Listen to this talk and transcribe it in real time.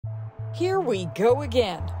Here we go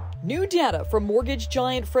again. New data from mortgage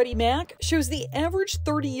giant Freddie Mac shows the average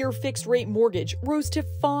 30-year fixed-rate mortgage rose to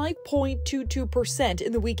 5.22%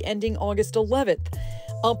 in the week ending August 11th,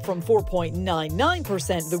 up from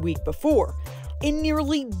 4.99% the week before, and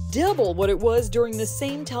nearly double what it was during the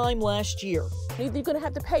same time last year. Either you're going to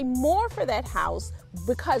have to pay more for that house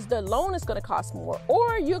because the loan is going to cost more,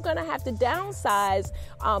 or you're going to have to downsize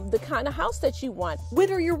the kind of house that you want.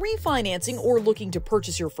 Whether you're refinancing or looking to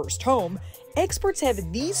purchase your first home, experts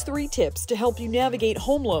have these 3 tips to help you navigate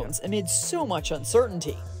home loans amid so much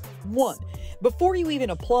uncertainty. 1. Before you even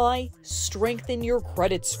apply, strengthen your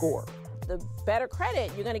credit score. The better credit,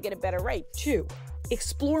 you're going to get a better rate. 2.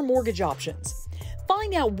 Explore mortgage options.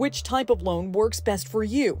 Find out which type of loan works best for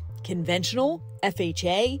you: conventional,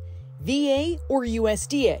 FHA, VA, or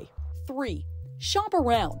USDA. 3. Shop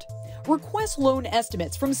around. Request loan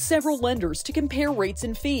estimates from several lenders to compare rates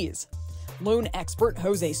and fees. Loan expert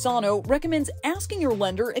Jose Sano recommends asking your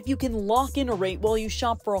lender if you can lock in a rate while you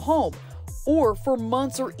shop for a home, or for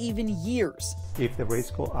months or even years. If the rates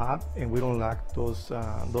go up and we don't lock those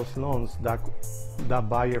loans, that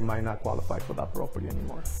buyer might not qualify for that property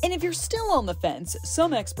anymore. And if you're still on the fence,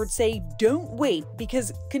 some experts say don't wait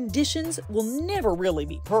because conditions will never really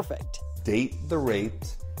be perfect. Date the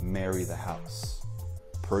rate, marry the house.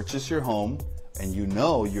 Purchase your home, and you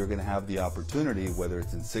know you're going to have the opportunity, whether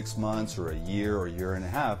it's in 6 months or a year and a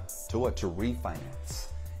half, to refinance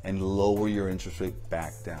and lower your interest rate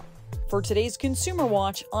back down. For today's Consumer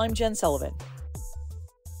Watch, I'm Jen Sullivan.